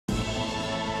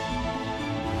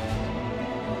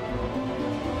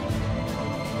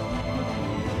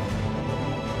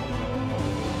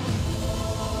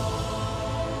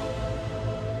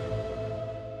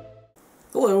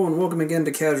Hello and welcome again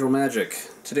to Casual Magic.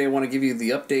 Today I want to give you the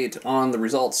update on the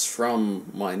results from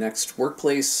my next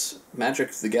workplace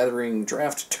Magic the Gathering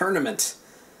draft tournament.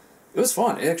 It was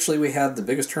fun. Actually, we had the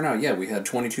biggest turnout yet. We had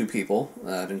 22 people.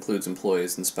 That includes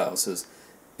employees and spouses.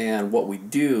 And what we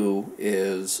do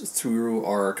is through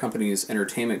our company's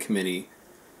entertainment committee,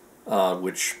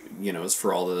 which is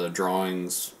for all the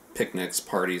drawings, picnics,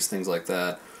 parties, things like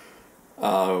that.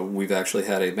 We've actually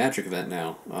had a Magic event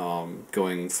now,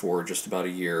 going for just about a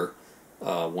year,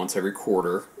 once every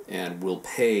quarter, and we'll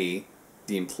pay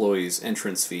the employees'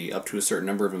 entrance fee up to a certain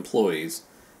number of employees,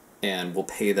 and we'll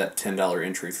pay that $10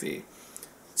 entry fee.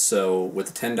 So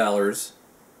with the $10,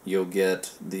 you'll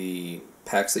get the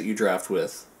packs that you draft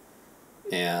with,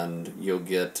 and you'll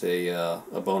get a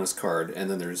bonus card, and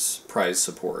then there's prize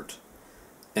support.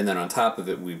 And then on top of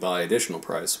it, we buy additional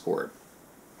prize support.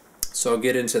 So I'll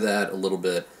get into that a little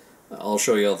bit. I'll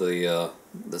show you all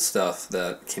the stuff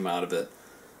that came out of it.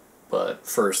 But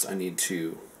first I need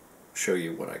to show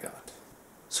you what I got.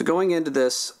 So going into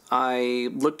this, I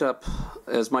looked up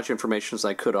as much information as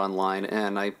I could online,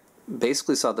 and I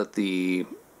basically saw that the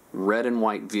red and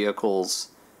white vehicles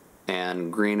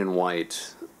and green and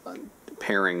white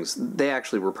pairings, they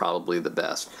actually were probably the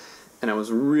best. And I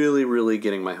was really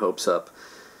getting my hopes up.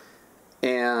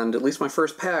 And at least my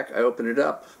first pack, I opened it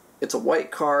up. It's a white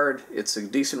card, it's a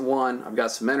decent one, I've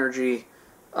got some energy,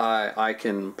 I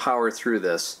can power through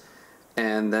this.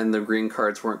 And then the green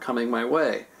cards weren't coming my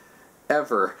way,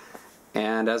 ever.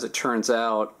 And as it turns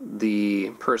out, the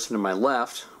person to my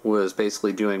left was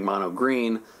basically doing mono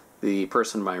green, the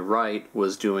person to my right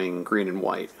was doing green and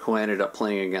white, who I ended up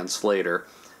playing against later.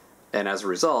 And as a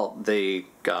result, they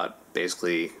got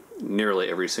basically nearly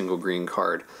every single green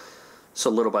card. So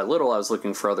little by little, I was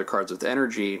looking for other cards with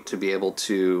energy to be able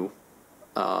to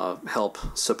help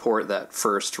support that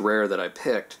first rare that I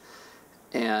picked.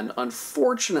 And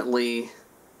unfortunately,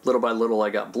 little by little, I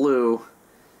got blue,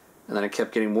 and then I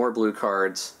kept getting more blue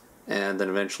cards, and then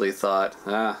eventually thought,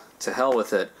 to hell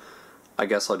with it. I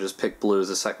guess I'll just pick blue as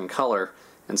a second color.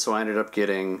 And so I ended up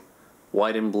getting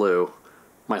white and blue,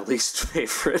 my least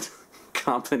favorite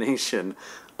combination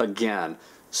again.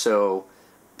 So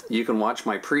you can watch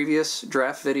my previous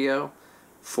draft video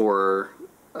for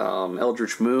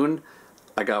Eldritch Moon.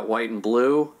 I got white and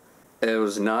blue. It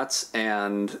was nuts,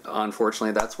 and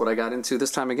unfortunately that's what I got into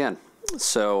this time again.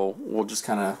 So we'll just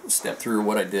kind of step through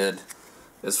what I did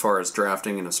as far as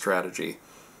drafting and a strategy.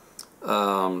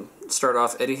 Start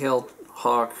off Eddie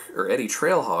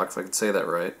Trailhawk, if I could say that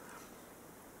right.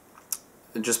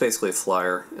 Just basically a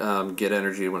flyer. Get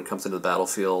energy when it comes into the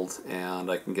battlefield,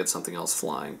 and I can get something else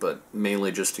flying, but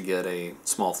mainly just to get a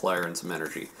small flyer and some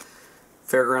energy.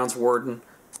 Fairgrounds Warden,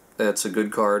 it's a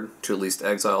good card to at least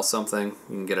exile something. You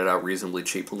can get it out reasonably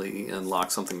cheaply and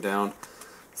lock something down.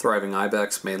 Thriving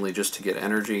Ibex, mainly just to get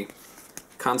energy.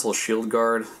 Consul Shield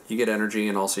Guard, you get energy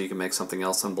and also you can make something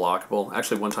else unblockable.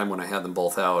 Actually, one time when I had them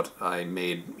both out, I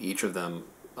made each of them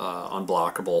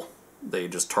unblockable. They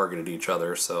just targeted each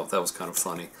other, so that was kind of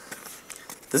funny.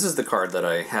 This is the card that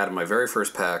I had in my very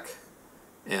first pack,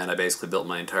 and I basically built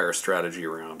my entire strategy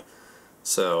around.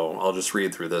 So I'll just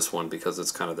read through this one because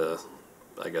it's kind of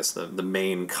the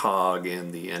main cog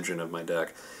in the engine of my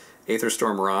deck. Aether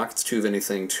Rock, it's 2 of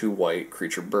anything, 2 white,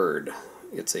 creature bird.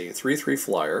 It's a 3/3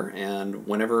 flyer, and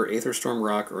whenever Aether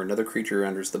Rock or another creature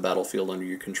enters the battlefield under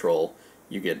your control,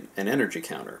 you get an energy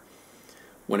counter.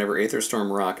 Whenever Aether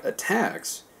Rock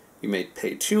attacks, you may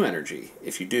pay 2 energy.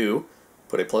 If you do,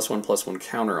 put a +1/+1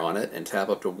 counter on it and tap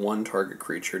up to 1 target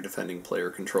creature defending player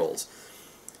controls.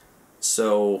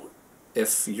 So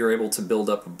if you're able to build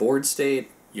up a board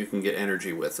state, you can get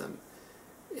energy with them.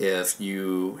 If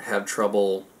you have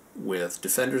trouble with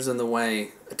defenders in the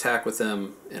way, attack with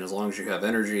them, and as long as you have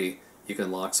energy, you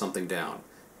can lock something down,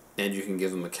 and you can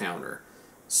give him a counter.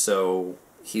 So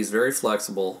he's very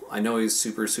flexible. I know he's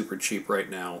super cheap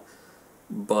right now,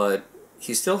 but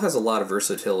he still has a lot of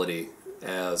versatility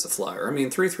as a flyer. I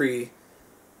mean, 3/3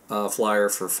 flyer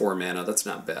for 4 mana, that's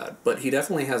not bad, but he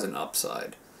definitely has an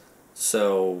upside.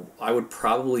 So I would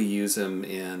probably use him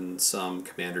in some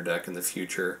commander deck in the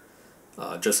future,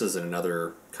 just as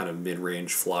another kind of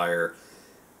mid-range flyer.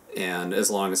 And as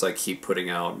long as I keep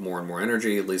putting out more and more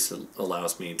energy, at least it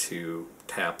allows me to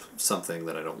tap something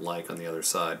that I don't like on the other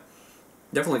side.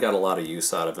 Definitely got a lot of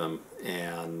use out of him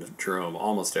and drew him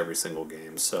almost every single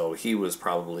game, so he was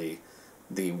probably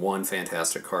the one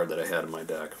fantastic card that I had in my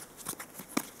deck.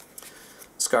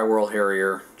 Skywhirl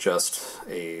Harrier, just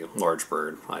a large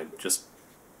bird. I just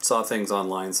saw things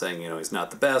online saying, he's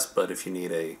not the best, but if you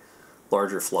need a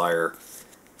larger flyer,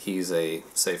 he's a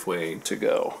safe way to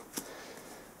go.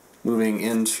 Moving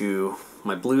into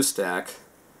my blue stack,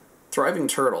 Thriving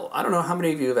Turtle. I don't know how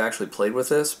many of you have actually played with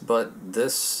this, but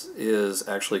this is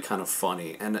actually kind of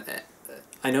funny. And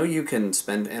I know you can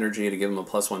spend energy to give him a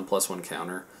 +1/+1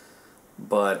 counter,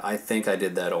 but I think I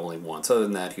did that only once. Other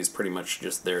than that, he's pretty much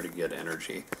just there to get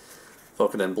energy.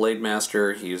 Volcaden Blade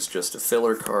Master, he's just a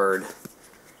filler card.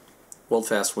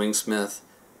 Wildfast Wingsmith.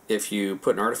 If you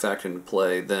put an artifact into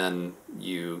play, then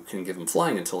you can give him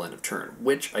flying until end of turn,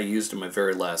 which I used in my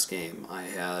very last game. I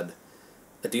had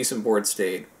a decent board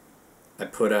state. I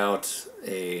put out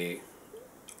a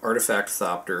artifact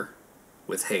Thopter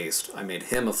with haste. I made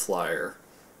him a flyer.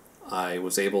 I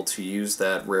was able to use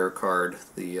that rare card,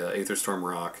 the Aether Storm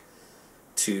Rock,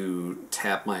 to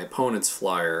tap my opponent's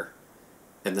flyer,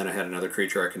 and then I had another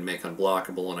creature I can make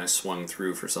unblockable, and I swung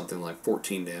through for something like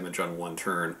 14 damage on one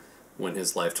turn when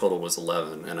his life total was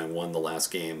 11, and I won the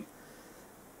last game.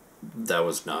 That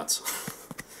was nuts.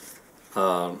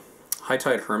 High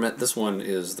Tide Hermit, this one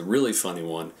is the really funny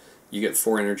one. You get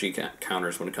 4 energy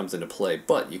counters when it comes into play,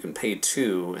 but you can pay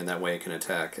 2, and that way it can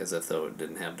attack as if though it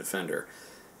didn't have Defender.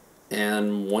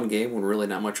 And one game when really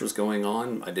not much was going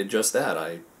on, I did just that.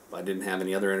 I didn't have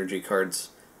any other energy cards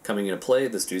coming into play.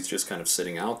 This dude's just kind of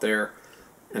sitting out there,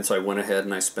 and so I went ahead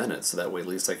and I spent it, so that way at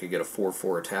least I could get a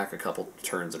 4/4 attack a couple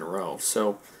turns in a row.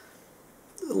 So,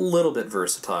 a little bit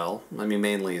versatile. I mean,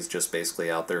 mainly it's just basically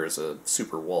out there as a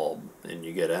super wall, and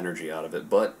you get energy out of it,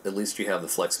 but at least you have the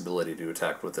flexibility to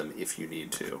attack with them if you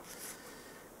need to.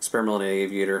 Experimental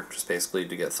Aviator, just basically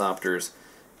to get Thopters.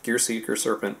 Gear Seeker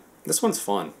Serpent, this one's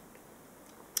fun.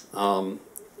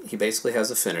 He basically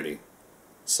has Affinity,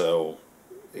 so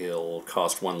he'll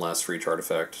cost 1 less for each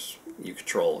artifact you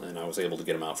control, and I was able to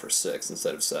get him out for 6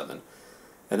 instead of 7.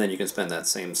 And then you can spend that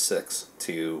same 6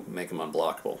 to make him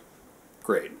unblockable.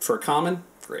 Great. For a common,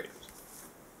 great.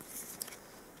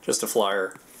 Just a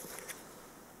flyer.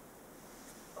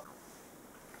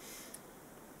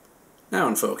 Now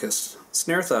in focus.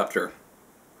 Snare Thopter.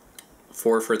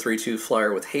 4 for a 3/2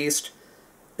 flyer with haste.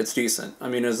 It's decent. I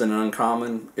mean, as an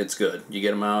uncommon, it's good. You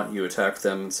get them out, you attack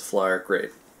them, it's a flyer,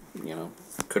 great. You know,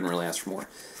 couldn't really ask for more.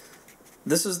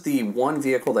 This is the one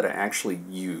vehicle that I actually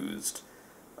used.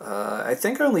 I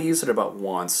think I only used it about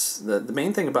once. The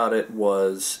main thing about it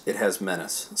was it has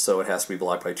Menace, so it has to be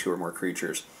blocked by 2 or more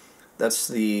creatures. That's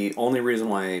the only reason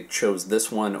why I chose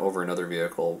this one over another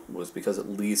vehicle, was because at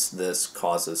least this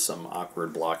causes some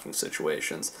awkward blocking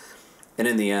situations. And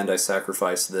in the end, I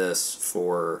sacrificed this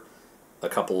for a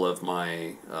couple of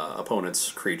my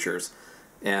opponent's creatures,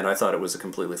 and I thought it was a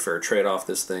completely fair trade-off.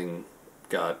 This thing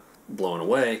got blown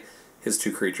away, his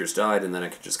 2 creatures died, and then I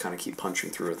could just kind of keep punching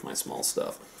through with my small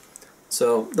stuff.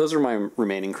 So those are my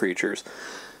remaining creatures.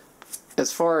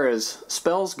 As far as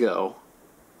spells go,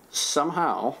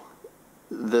 somehow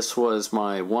this was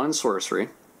my 1 sorcery.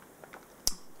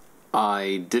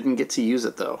 I didn't get to use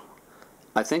it though.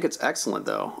 I think it's excellent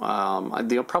though.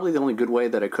 Probably the only good way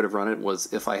that I could have run it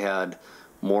was if I had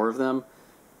more of them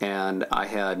and I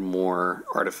had more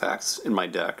artifacts in my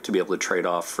deck to be able to trade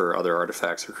off for other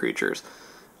artifacts or creatures.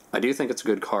 I do think it's a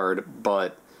good card,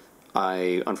 but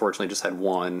I unfortunately just had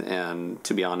 1, and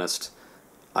to be honest,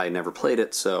 I never played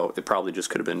it, so it probably just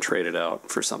could have been traded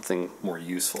out for something more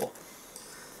useful.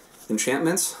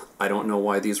 Enchantments, I don't know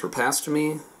why these were passed to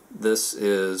me. This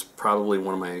is probably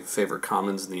one of my favorite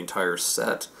commons in the entire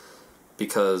set,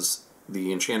 because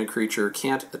the enchanted creature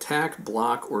can't attack,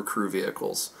 block, or crew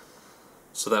vehicles.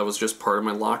 So that was just part of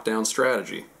my lockdown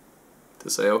strategy. To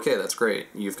say, okay, that's great.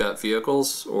 You've got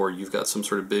vehicles, or you've got some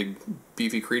sort of big,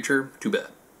 beefy creature, too bad.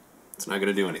 It's not going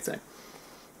to do anything.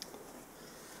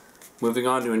 Moving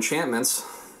on to enchantments,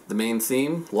 the main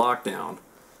theme, lockdown.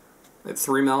 I had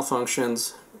 3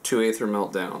 malfunctions, 2 Aether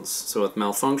Meltdowns. So with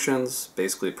malfunctions,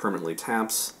 basically it permanently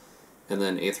taps, and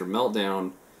then Aether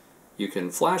Meltdown, you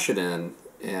can flash it in,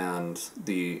 and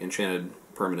the enchanted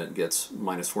permanent gets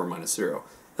 -4, -0.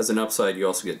 As an upside, you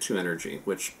also get 2 energy,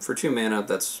 which for 2 mana,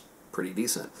 that's pretty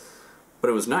decent. But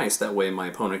it was nice, that way my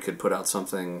opponent could put out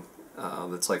something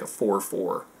that's like a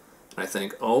 4/4. And I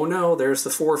think, oh no, there's the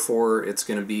 4/4, it's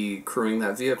going to be crewing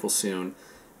that vehicle soon.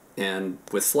 And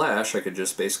with Flash, I could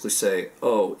just basically say,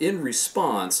 oh, in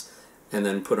response, and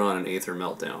then put on an Aether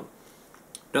Meltdown.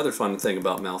 Another fun thing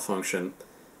about Malfunction,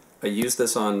 I used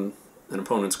this on an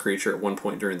opponent's creature at one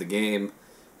point during the game.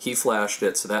 He flashed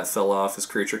it, so that fell off, his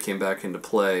creature came back into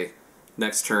play.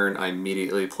 Next turn, I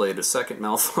immediately played a second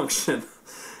Malfunction.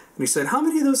 And he said, how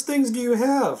many of those things do you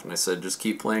have? And I said, just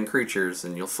keep playing creatures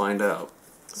and you'll find out.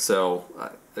 So,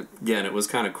 again, it was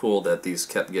kind of cool that these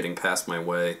kept getting passed my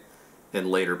way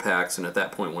in later packs, and at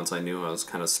that point, once I knew I was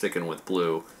kind of sticking with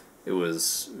blue, it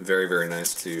was very, very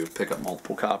nice to pick up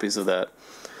multiple copies of that.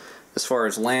 As far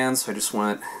as lands, I just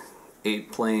went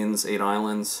 8 planes, 8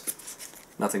 islands,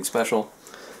 nothing special.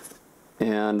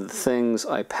 And the things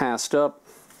I passed up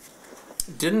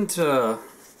didn't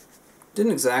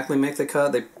exactly make the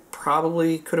cut. They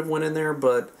probably could have went in there,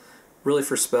 but really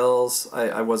for spells,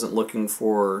 I wasn't looking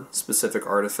for specific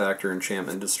artifact or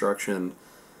enchantment destruction.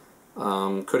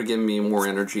 Could have given me more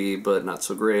energy, but not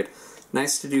so great.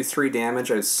 Nice to do 3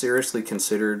 damage. I seriously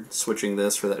considered switching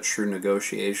this for that Shrewd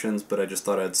Negotiations, but I just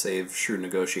thought I'd save Shrewd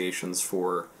Negotiations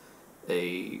for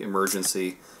a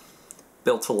emergency.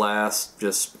 Built to last,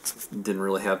 just didn't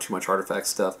really have too much artifact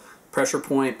stuff. Pressure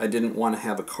Point, I didn't want to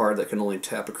have a card that can only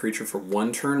tap a creature for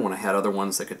 1 turn when I had other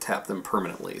ones that could tap them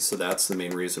permanently, so that's the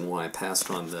main reason why I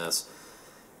passed on this.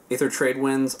 Aether Trade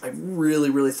Winds, I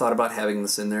really thought about having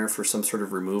this in there for some sort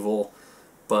of removal,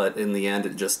 but in the end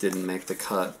it just didn't make the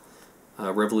cut.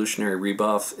 Revolutionary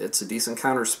Rebuff, it's a decent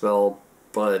counter spell,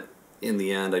 but in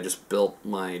the end I just built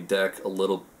my deck a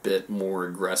little bit more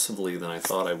aggressively than I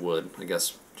thought I would. I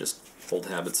guess just old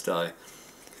habits die.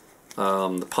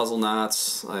 The Puzzle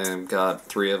Knots, I got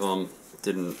 3 of them,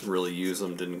 didn't really use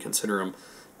them, didn't consider them.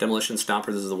 Demolition Stomper,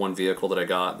 this is the one vehicle that I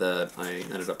got that I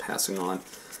ended up passing on.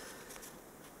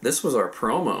 This was our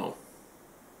promo.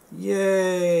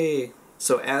 Yay!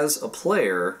 So as a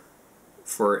player,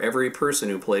 for every person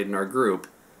who played in our group,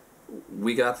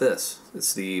 we got this.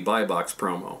 It's the buy box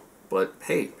promo. But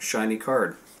hey, shiny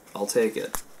card. I'll take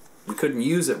it. We couldn't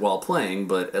use it while playing,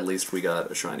 but at least we got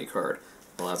a shiny card.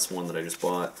 Well, that's one that I just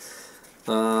bought.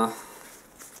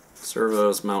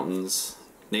 Servos, Mountains,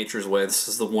 Nature's Way. This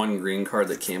is the one green card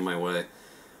that came my way.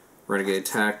 Renegade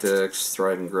Tactics,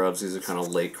 Thriving Grubs. These are kind of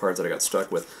late cards that I got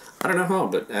stuck with. I don't know how,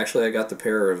 but actually I got the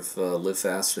pair of Live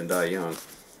Fast and Die Young.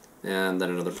 And then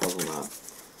another Puzzle Knot.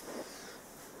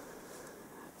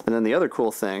 And then the other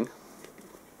cool thing,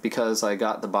 because I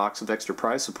got the box of extra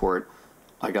prize support,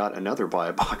 I got another buy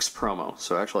a box promo.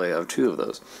 So actually I have 2 of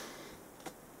those.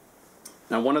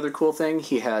 Now one other cool thing,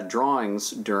 he had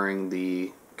drawings during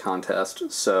the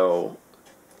contest, so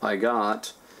I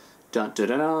got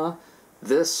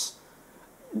this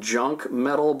junk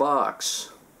metal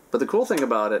box. But the cool thing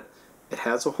about it, it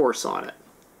has a horse on it.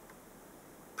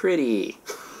 Pretty.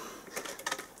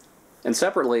 And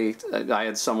separately, I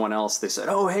had someone else, they said,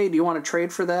 oh hey, do you want to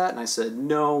trade for that? And I said,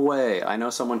 no way. I know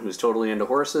someone who's totally into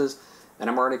horses, and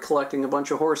I'm already collecting a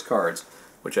bunch of horse cards.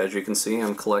 Which, as you can see,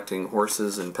 I'm collecting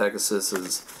horses and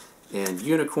Pegasuses and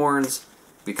unicorns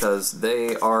because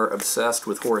they are obsessed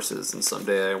with horses, and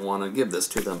someday I want to give this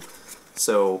to them.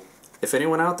 So, if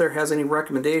anyone out there has any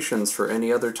recommendations for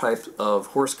any other type of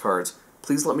horse cards,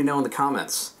 please let me know in the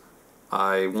comments.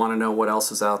 I want to know what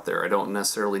else is out there. I don't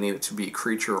necessarily need it to be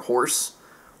Creature Horse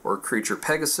or Creature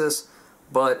Pegasus,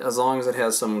 but as long as it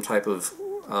has some type of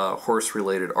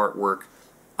horse-related artwork,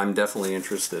 I'm definitely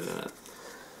interested in it.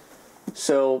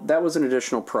 So that was an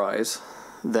additional prize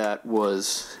that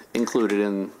was included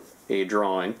in a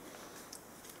drawing.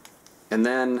 And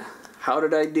then, how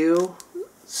did I do?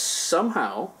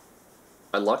 Somehow,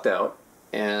 I lucked out,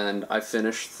 and I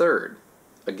finished 3rd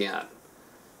again.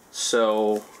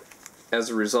 So, as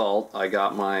a result, I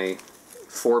got my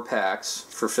 4 packs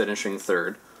for finishing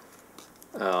 3rd,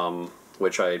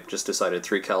 which I just decided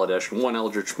 3 Kaladesh and 1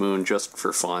 Eldritch Moon just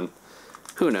for fun.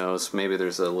 Who knows, maybe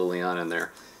there's a Liliana in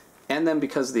there. And then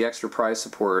because of the extra prize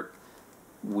support,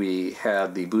 we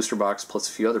had the booster box plus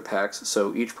a few other packs,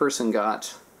 so each person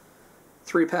got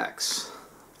 3 packs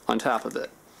on top of it.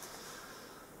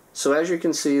 So as you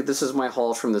can see, this is my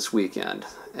haul from this weekend.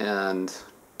 And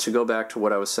to go back to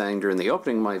what I was saying during the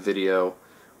opening of my video,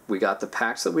 we got the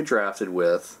packs that we drafted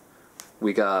with,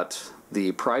 we got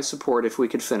the prize support if we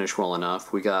could finish well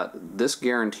enough, we got this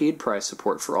guaranteed prize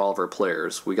support for all of our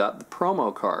players, we got the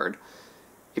promo card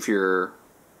if you're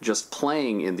just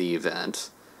playing in the event.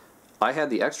 I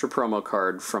had the extra promo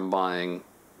card from buying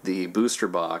the booster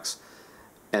box,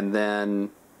 and then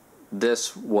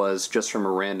this was just from a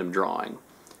random drawing.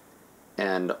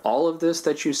 And all of this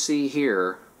that you see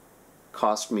here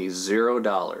cost me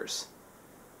 $0.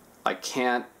 I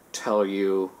can't tell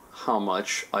you how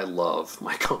much I love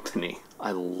my company.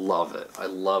 I love it. I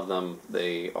love them.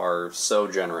 They are so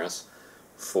generous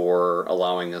for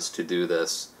allowing us to do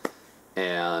this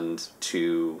and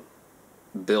to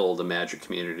build a Magic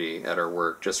community at our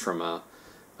work, just from a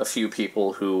few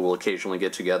people who will occasionally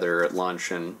get together at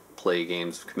lunch and play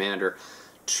games of Commander,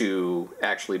 to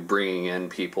actually bringing in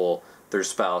people, their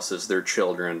spouses, their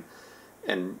children,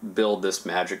 and build this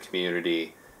Magic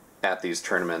community at these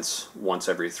tournaments once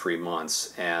every 3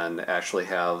 months and actually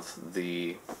have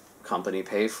the company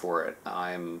pay for it.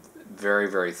 I'm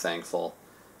very thankful.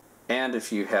 And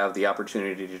if you have the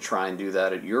opportunity to try and do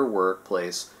that at your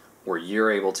workplace, or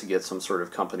you're able to get some sort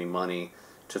of company money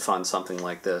to fund something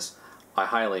like this, I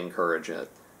highly encourage it.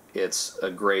 It's a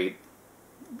great,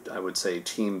 I would say,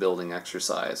 team building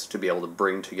exercise to be able to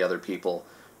bring together people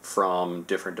from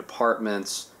different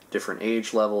departments, different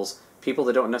age levels, people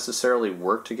that don't necessarily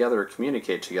work together or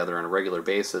communicate together on a regular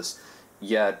basis,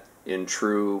 yet in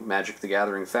true Magic the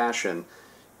Gathering fashion,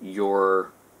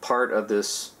 you're part of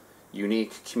this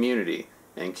unique community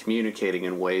and communicating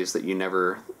in ways that you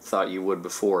never thought you would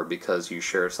before because you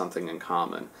share something in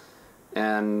common.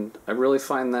 And I really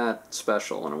find that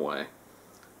special in a way.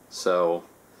 So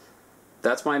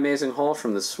that's my amazing haul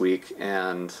from this week,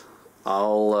 and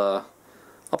I'll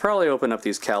probably open up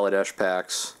these Kaladesh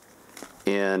packs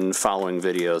in following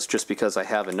videos just because I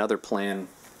have another plan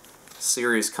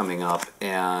series coming up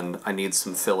and I need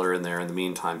some filler in there in the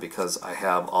meantime because I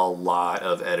have a lot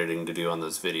of editing to do on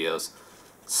those videos.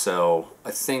 So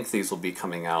I think these will be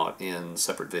coming out in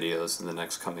separate videos in the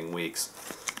next coming weeks.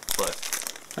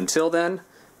 But until then,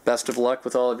 best of luck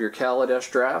with all of your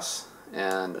Kaladesh drafts,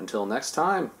 and until next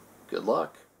time, good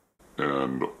luck.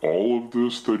 And all of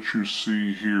this that you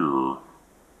see here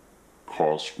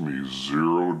cost me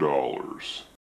 $0.